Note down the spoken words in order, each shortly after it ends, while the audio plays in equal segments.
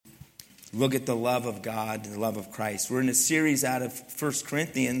look at the love of God and the love of Christ. We're in a series out of 1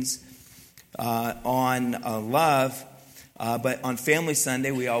 Corinthians on love, but on Family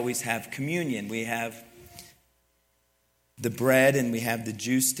Sunday we always have communion. We have the bread and we have the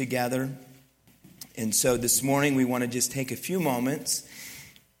juice together. And so this morning we want to just take a few moments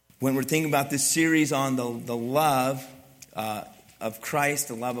when we're thinking about this series on the love of Christ,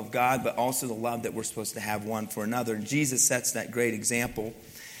 the love of God, but also the love that we're supposed to have one for another. And Jesus sets that great example.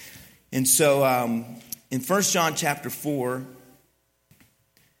 And so in 1 John chapter 4,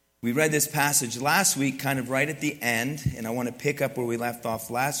 we read this passage last week kind of right at the end, and I want to pick up where we left off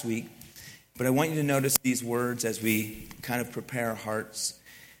last week. But I want you to notice these words as we kind of prepare our hearts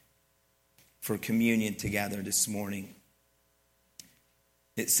for communion together this morning.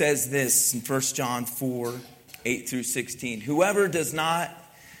 It says this in 1 John 4, 8 through 16. Whoever does not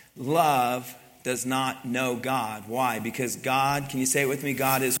love does not know God. Why? Because God, can you say it with me?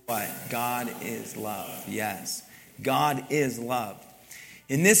 God is what? God is love. Yes. God is love.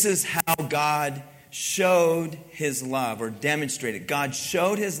 And this is how God showed his love or demonstrated. God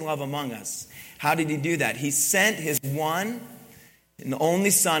showed his love among us. How did he do that? He sent his one and only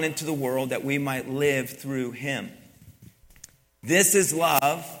Son into the world that we might live through him. This is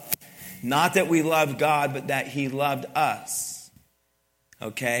love, not that we loved God, but that he loved us.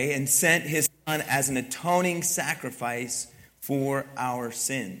 Okay? And sent his Son as an atoning sacrifice for our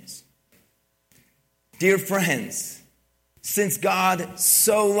sins. Dear friends, since God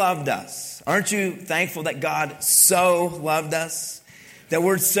so loved us, aren't you thankful that God so loved us? That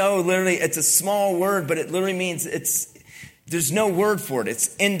word so, literally, it's a small word, but it literally means there's no word for it.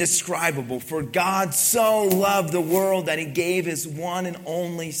 It's indescribable. For God so loved the world that he gave his one and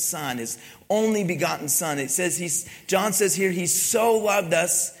only Son, his only begotten Son. It says John says here, he so loved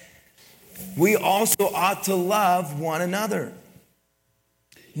us, we also ought to love one another.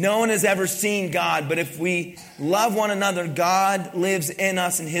 No one has ever seen God, but if we love one another, God lives in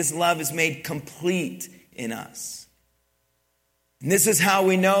us and his love is made complete in us. And this is how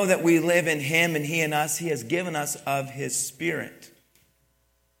we know that we live in him and he in us. He has given us of his Spirit.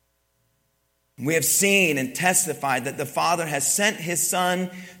 We have seen and testified that the Father has sent his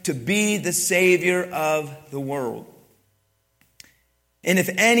Son to be the Savior of the world. And if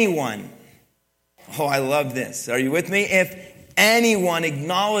anyone, I love this. Are you with me? If anyone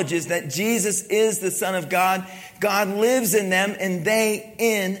acknowledges that Jesus is the Son of God, God lives in them and they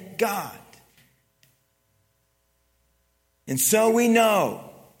in God. And so we know,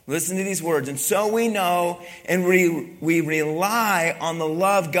 listen to these words, and so we know and we rely on the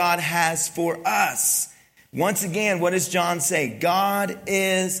love God has for us. Once again, what does John say? God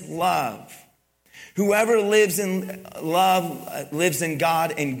is love. Whoever lives in love lives in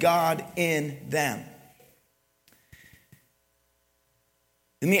God and God in them.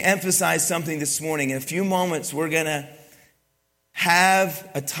 Let me emphasize something this morning. In a few moments, we're going to have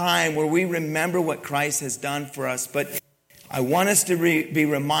a time where we remember what Christ has done for us. But I want us to be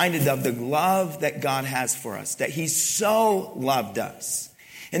reminded of the love that God has for us, that he so loved us,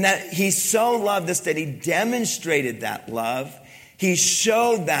 and that he so loved us that he demonstrated that love. He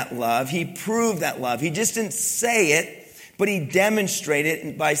showed that love. He proved that love. He just didn't say it, but he demonstrated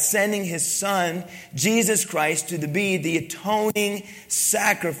it by sending his Son, Jesus Christ, to be the atoning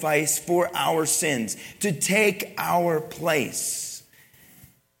sacrifice for our sins, to take our place.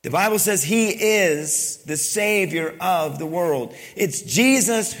 The Bible says he is the Savior of the world. It's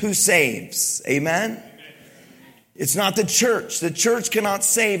Jesus who saves. Amen? It's not the church. The church cannot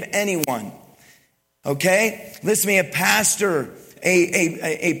save anyone. Okay? Listen to me, a pastor,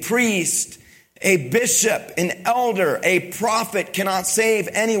 a priest, a bishop, an elder, a prophet cannot save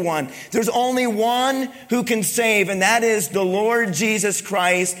anyone. There's only one who can save, and that is the Lord Jesus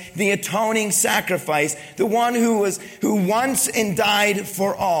Christ, the atoning sacrifice, the one who once and died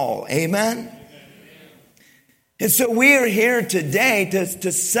for all. Amen? And so we are here today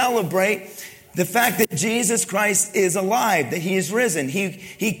to celebrate the fact that Jesus Christ is alive, that he is risen.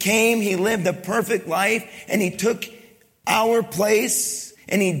 He came, he lived a perfect life, and he took our place.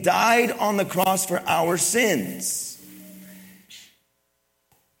 And he died on the cross for our sins.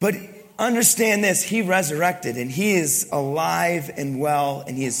 But understand this, he resurrected and he is alive and well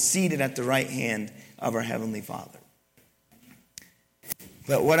and he is seated at the right hand of our Heavenly Father.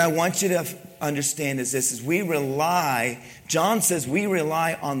 But what I want you to understand is this, is John says we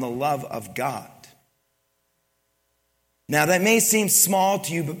rely on the love of God. Now that may seem small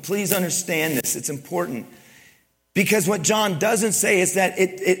to you, but please understand this, it's important. Because what John doesn't say is that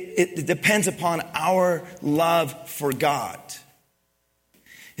it depends upon our love for God.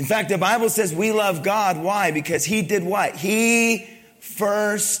 In fact, the Bible says we love God. Why? Because he did what? He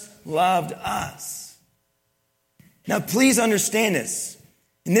first loved us. Now, please understand this.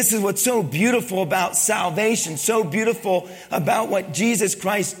 And this is what's so beautiful about salvation, so beautiful about what Jesus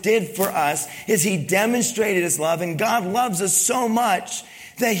Christ did for us, is he demonstrated his love. And God loves us so much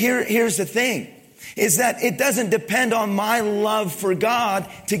that here's the thing, is that it doesn't depend on my love for God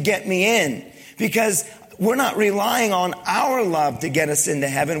to get me in. Because we're not relying on our love to get us into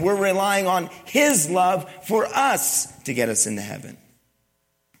heaven. We're relying on his love for us to get us into heaven.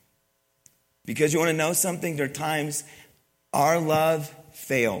 Because you want to know something? There are times our love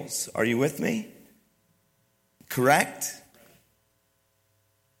fails. Are you with me? Correct?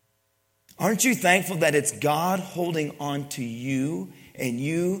 Aren't you thankful that it's God holding on to you and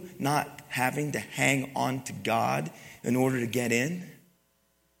you not having to hang on to God in order to get in?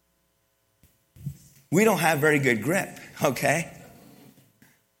 We don't have very good grip, okay?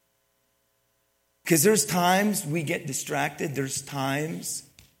 Because there's times we get distracted. There's times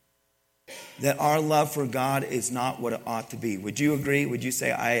that our love for God is not what it ought to be. Would you agree? Would you say,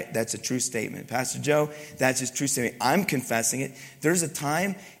 that's a true statement? Pastor Joe, that's a true statement. I'm confessing it. There's a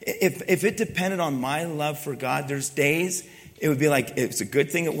time, if it depended on my love for God, there's days, it would be like, it's a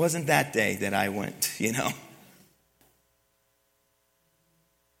good thing it wasn't that day that I went, you know.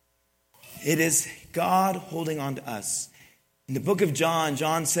 It is God holding on to us. In the book of John,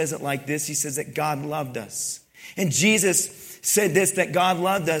 John says it like this. He says that God loved us. And Jesus said this, that God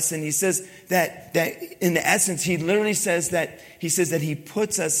loved us. And he says that in the essence, he literally says that he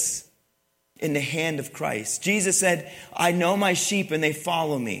puts us in the hand of Christ. Jesus said, I know my sheep and they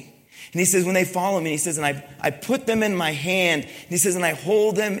follow me. And he says, when they follow me, he says, and I put them in my hand. And he says, and I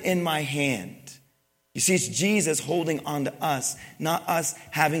hold them in my hand. You see, it's Jesus holding on to us, not us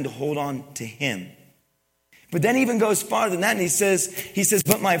having to hold on to him. But then he even goes farther than that, and he says,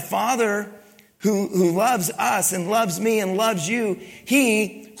 but my Father who loves us and loves me and loves you,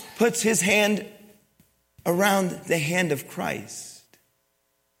 he puts his hand around the hand of Christ.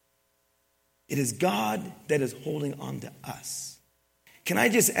 It is God that is holding on to us. Can I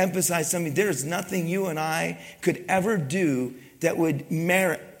just emphasize something? There is nothing you and I could ever do that would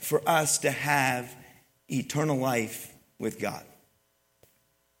merit for us to have eternal life with God.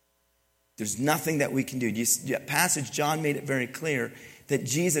 There's nothing that we can do. That passage, John made it very clear that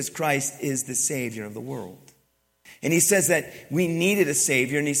Jesus Christ is the Savior of the world. And he says that we needed a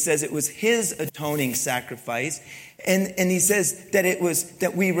Savior, and he says it was his atoning sacrifice. And he says that it was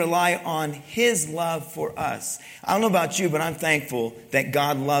that we rely on his love for us. I don't know about you, but I'm thankful that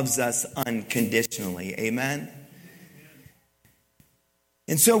God loves us unconditionally. Amen?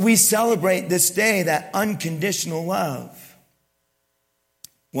 And so we celebrate this day, that unconditional love.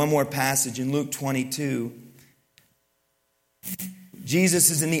 One more passage in Luke 22. Jesus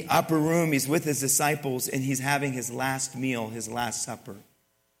is in the upper room. He's with his disciples, and he's having his last meal, his last supper.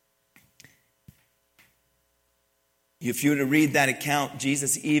 If you were to read that account,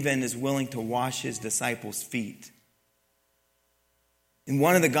 Jesus even is willing to wash his disciples' feet. In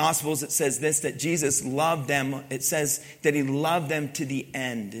one of the Gospels, it says this, that Jesus loved them. It says that he loved them to the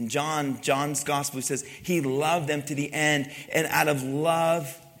end. In John's Gospel, it says he loved them to the end. And out of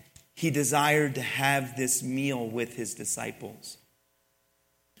love, he desired to have this meal with his disciples.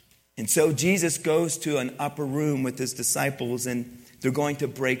 And so Jesus goes to an upper room with his disciples, and they're going to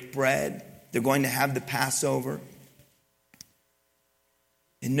break bread. They're going to have the Passover.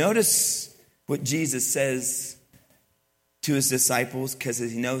 And notice what Jesus says to his disciples, because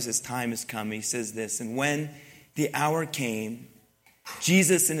he knows his time has come. He says this, and when the hour came,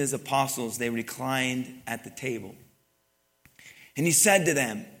 Jesus and his apostles, they reclined at the table. And he said to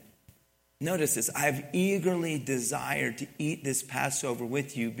them, notice this, I have eagerly desired to eat this Passover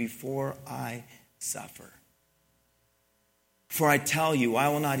with you before I suffer. For I tell you, I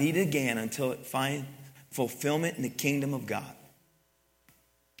will not eat it again until it find fulfillment in the kingdom of God.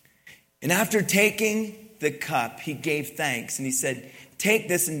 And after taking the cup, he gave thanks, and he said, take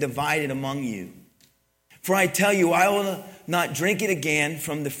this and divide it among you. For I tell you, I will not drink it again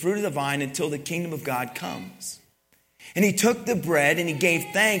from the fruit of the vine until the kingdom of God comes. And he took the bread, and he gave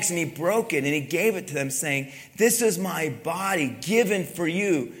thanks, and he broke it, and he gave it to them, saying, this is my body given for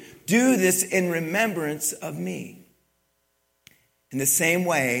you. Do this in remembrance of me. In the same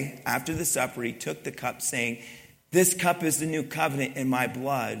way, after the supper, he took the cup, saying, this cup is the new covenant in my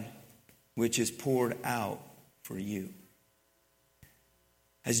blood, which is poured out for you.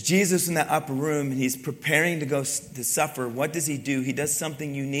 As Jesus in the upper room, and he's preparing to go to suffer, what does he do? He does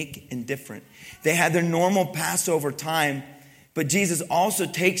something unique and different. They had their normal Passover time, but Jesus also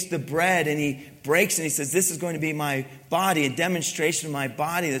takes the bread and he breaks it and he says, this is going to be my body, a demonstration of my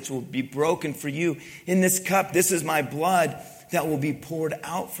body that will be broken for you. In this cup, this is my blood that will be poured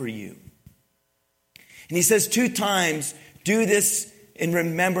out for you. And he says 2 times, do this in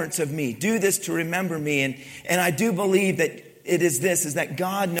remembrance of me. Do this to remember me. And I do believe that it is this, is that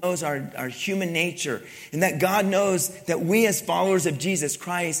God knows our human nature, and that God knows that we as followers of Jesus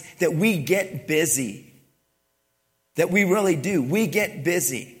Christ, that we get busy. That we really do. We get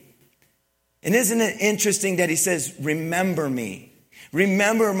busy. And isn't it interesting that he says, remember me.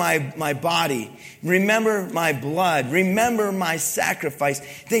 Remember my body. Remember my blood. Remember my sacrifice.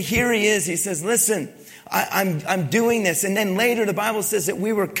 That here he is. He says, listen, I'm doing this. And then later the Bible says that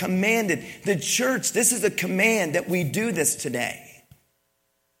we were commanded. The church, this is a command that we do this today.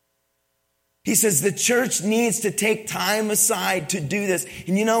 He says the church needs to take time aside to do this.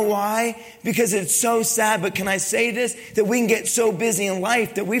 And you know why? Because it's so sad. But can I say this? That we can get so busy in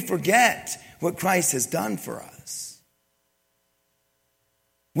life that we forget what Christ has done for us.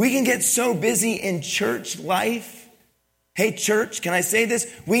 We can get so busy in church life. Hey, church, can I say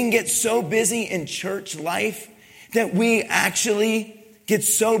this? We can get so busy in church life that we actually get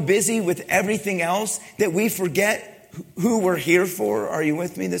so busy with everything else that we forget who we're here for. Are you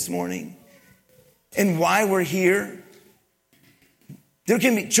with me this morning? And why we're here.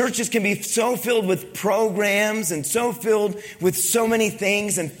 Churches can be so filled with programs and so filled with so many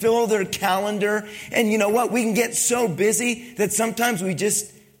things and fill their calendar. And you know what? We can get so busy that sometimes we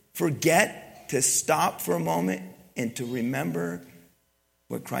just forget to stop for a moment and to remember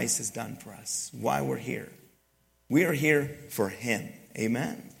what Christ has done for us, why we're here. We are here for him.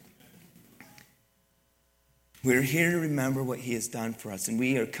 Amen. We're here to remember what he has done for us, and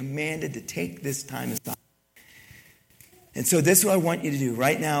we are commanded to take this time aside. And so this is what I want you to do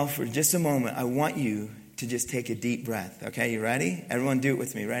right now for just a moment. I want you to just take a deep breath. Okay, you ready? Everyone do it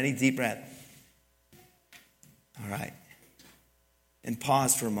with me. Ready? Deep breath. All right. And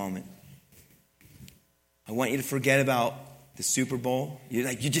pause for a moment. I want you to forget about the Super Bowl. You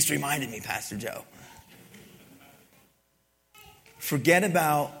just reminded me, Pastor Joe. Forget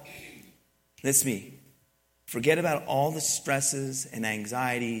about, listen to me. Forget about all the stresses and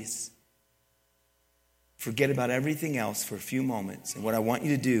anxieties. Forget about everything else for a few moments. And what I want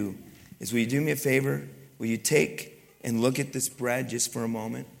you to do is, will you do me a favor? Will you take and look at this bread just for a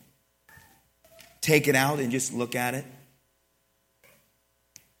moment? Take it out and just look at it.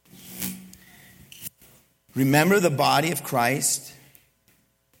 Remember the body of Christ.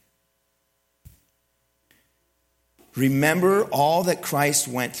 Remember all that Christ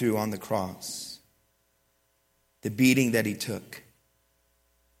went through on the cross. The beating that he took.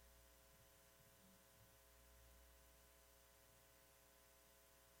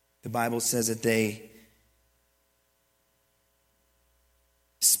 The Bible says that they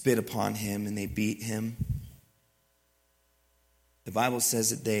spit upon him and they beat him. The Bible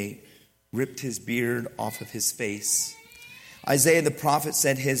says that they ripped his beard off of his face. Isaiah the prophet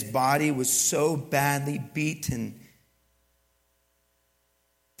said his body was so badly beaten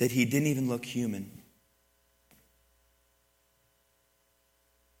that he didn't even look human.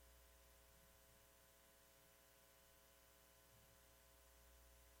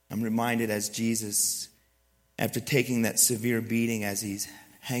 I'm reminded as Jesus, after taking that severe beating as he's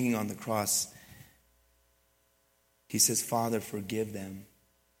hanging on the cross, he says, Father, forgive them.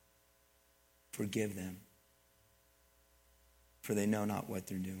 Forgive them. For they know not what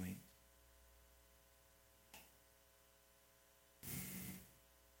they're doing.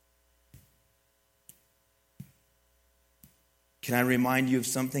 Can I remind you of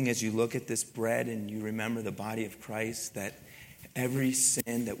something as you look at this bread and you remember the body of Christ, that every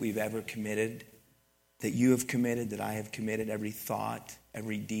sin that we've ever committed, that you have committed, that I have committed, every thought,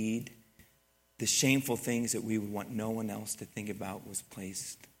 every deed, the shameful things that we would want no one else to think about was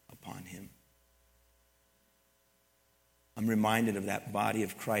placed upon him. I'm reminded of that body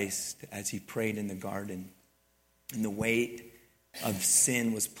of Christ as he prayed in the garden, and the weight of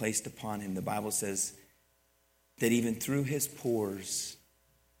sin was placed upon him. The Bible says that even through his pores,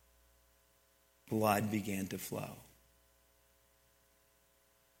 blood began to flow.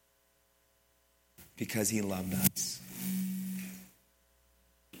 Because he loved us.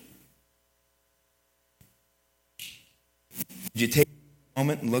 Would you take a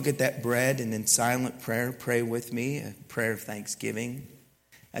moment and look at that bread and in silent prayer, pray with me, a prayer of thanksgiving?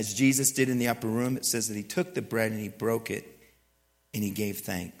 As Jesus did in the upper room, it says that he took the bread and he broke it and he gave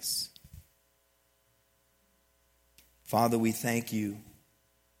thanks. Father, we thank you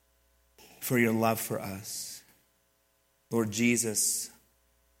for your love for us. Lord Jesus,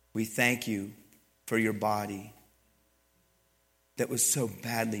 we thank you for your body that was so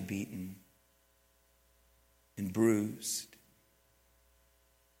badly beaten and bruised.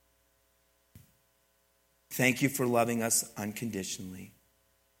 Thank you for loving us unconditionally.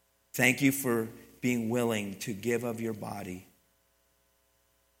 Thank you for being willing to give of your body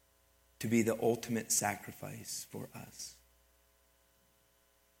to be the ultimate sacrifice for us.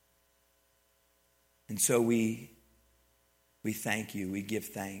 And so we thank you. We give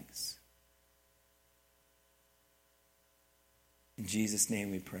thanks. In Jesus'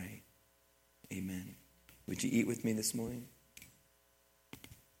 name we pray. Amen. Would you eat with me this morning?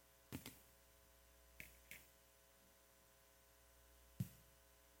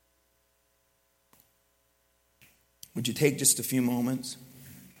 Would you take just a few moments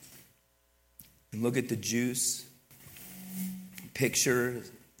and look at the juice, picture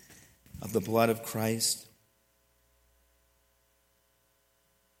of the blood of Christ,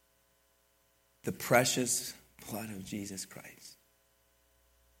 the precious blood of Jesus Christ.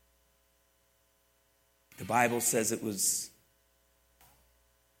 The Bible says it was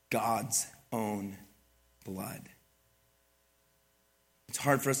God's own blood. It's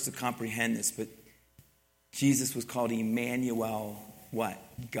hard for us to comprehend this, but Jesus was called Emmanuel, what?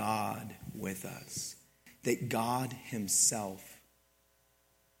 God with us. That God himself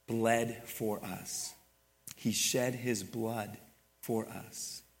bled for us. He shed his blood for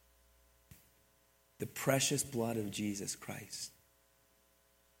us. The precious blood of Jesus Christ.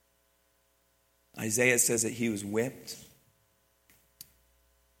 Isaiah says that he was whipped,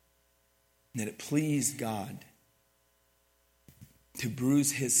 and that it pleased God to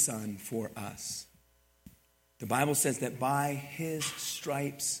bruise his son for us. The Bible says that by his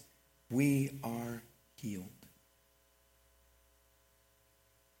stripes we are healed.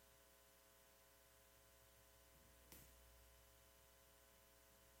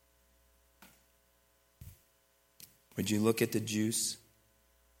 Would you look at the juice?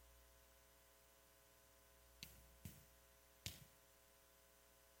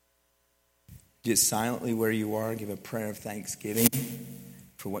 Just silently where you are, give a prayer of thanksgiving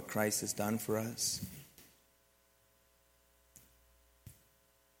for what Christ has done for us.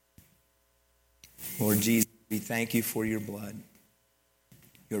 Lord Jesus, we thank you for your blood,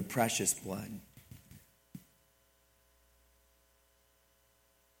 your precious blood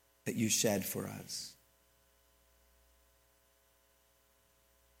that you shed for us.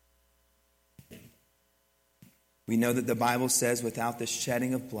 We know that the Bible says without the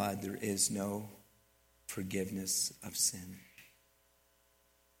shedding of blood, there is no forgiveness of sin.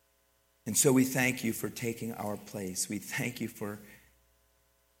 And so we thank you for taking our place. We thank you for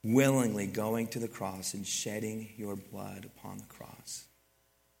willingly going to the cross and shedding your blood upon the cross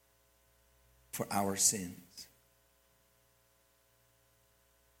for our sins.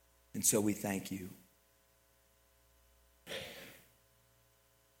 And so we thank you.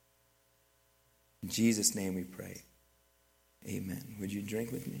 In Jesus' name we pray. Amen. Would you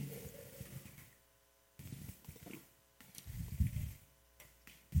drink with me?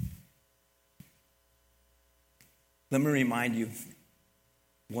 Let me remind you of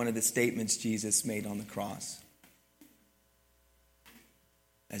one of the statements Jesus made on the cross.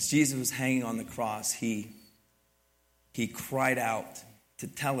 As Jesus was hanging on the cross, he cried out,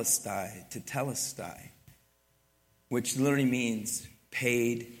 tetelestai, which literally means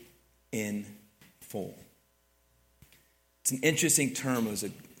paid in full. It's an interesting term. It was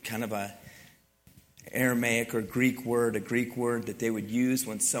a kind of a Aramaic or Greek word that they would use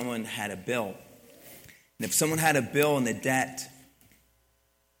when someone had a bill. And if someone had a bill and the debt,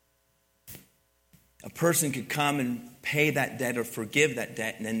 a person could come and pay that debt or forgive that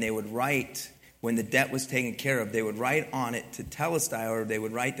debt, and then they would write, when the debt was taken care of, they would write on it tetelestai, or they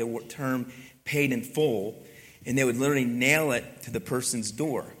would write the term paid in full, and they would literally nail it to the person's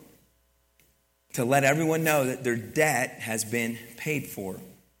door to let everyone know that their debt has been paid for.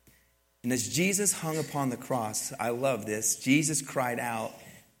 And as Jesus hung upon the cross, I love this, Jesus cried out,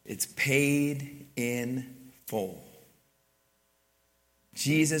 "It's paid in full."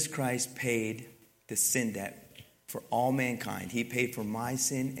 Jesus Christ paid the sin debt for all mankind. He paid for my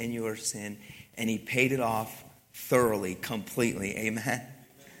sin and your sin, and he paid it off thoroughly, completely. Amen?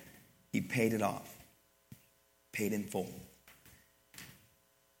 He paid it off. Paid in full.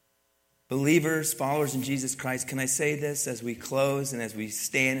 Believers, followers in Jesus Christ, can I say this as we close and as we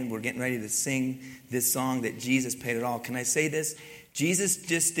stand and we're getting ready to sing this song that Jesus paid it all? Can I say this? Jesus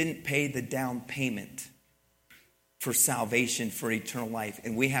just didn't pay the down payment for salvation, for eternal life.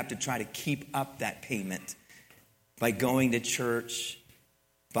 And we have to try to keep up that payment by going to church,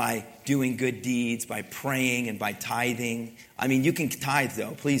 by doing good deeds, by praying and by tithing. I mean, you can tithe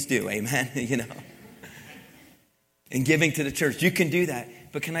though. Please do. Amen. And giving to the church. You can do that.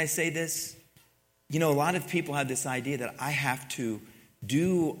 But can I say this? A lot of people have this idea that I have to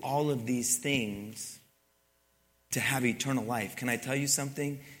do all of these things to have eternal life. Can I tell you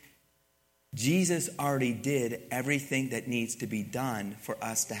something? Jesus already did everything that needs to be done for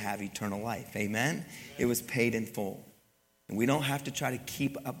us to have eternal life. Amen? It was paid in full. And we don't have to try to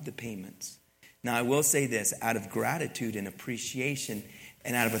keep up the payments. Now, I will say this, out of gratitude and appreciation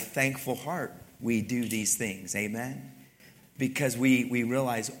and out of a thankful heart, we do these things. Amen? Because we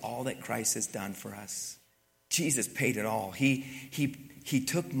realize all that Christ has done for us. Jesus paid it all. He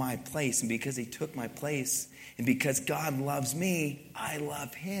took my place, and because he took my place, and because God loves me, I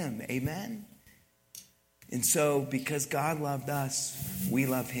love him. Amen? And so, because God loved us, we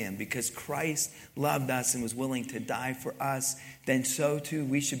love him. Because Christ loved us and was willing to die for us, then so too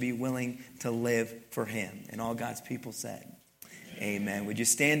we should be willing to live for him. And all God's people said, amen. Would you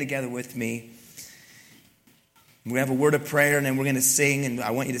stand together with me? We have a word of prayer, and then we're going to sing, and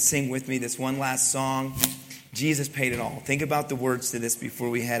I want you to sing with me this one last song. Jesus paid it all. Think about the words to this before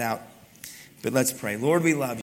we head out. But let's pray. Lord, we love you.